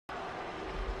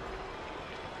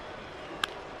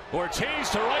Ortiz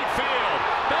to right field.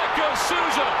 Back goes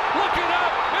Souza. Looking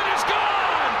up. It is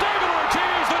gone. David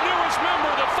Ortiz, the newest member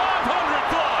of the 500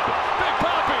 club. Big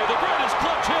Papi, the greatest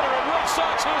clutch hitter in Red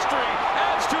Sox history,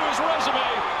 adds to his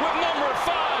resume with number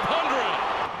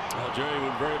 500. Well, Jerry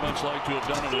would very much like to have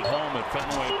done it at home at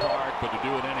Fenway Park, but to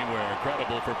do it anywhere,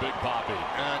 incredible for Big Papi.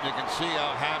 And you can see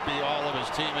how happy all of his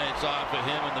teammates are for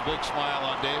him and the big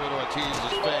smile on David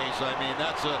Ortiz's face. I mean,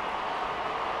 that's a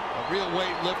real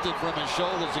weight lifted from his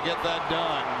shoulders to get that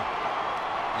done.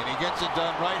 And he gets it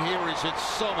done right here. He's hit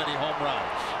so many home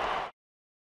runs.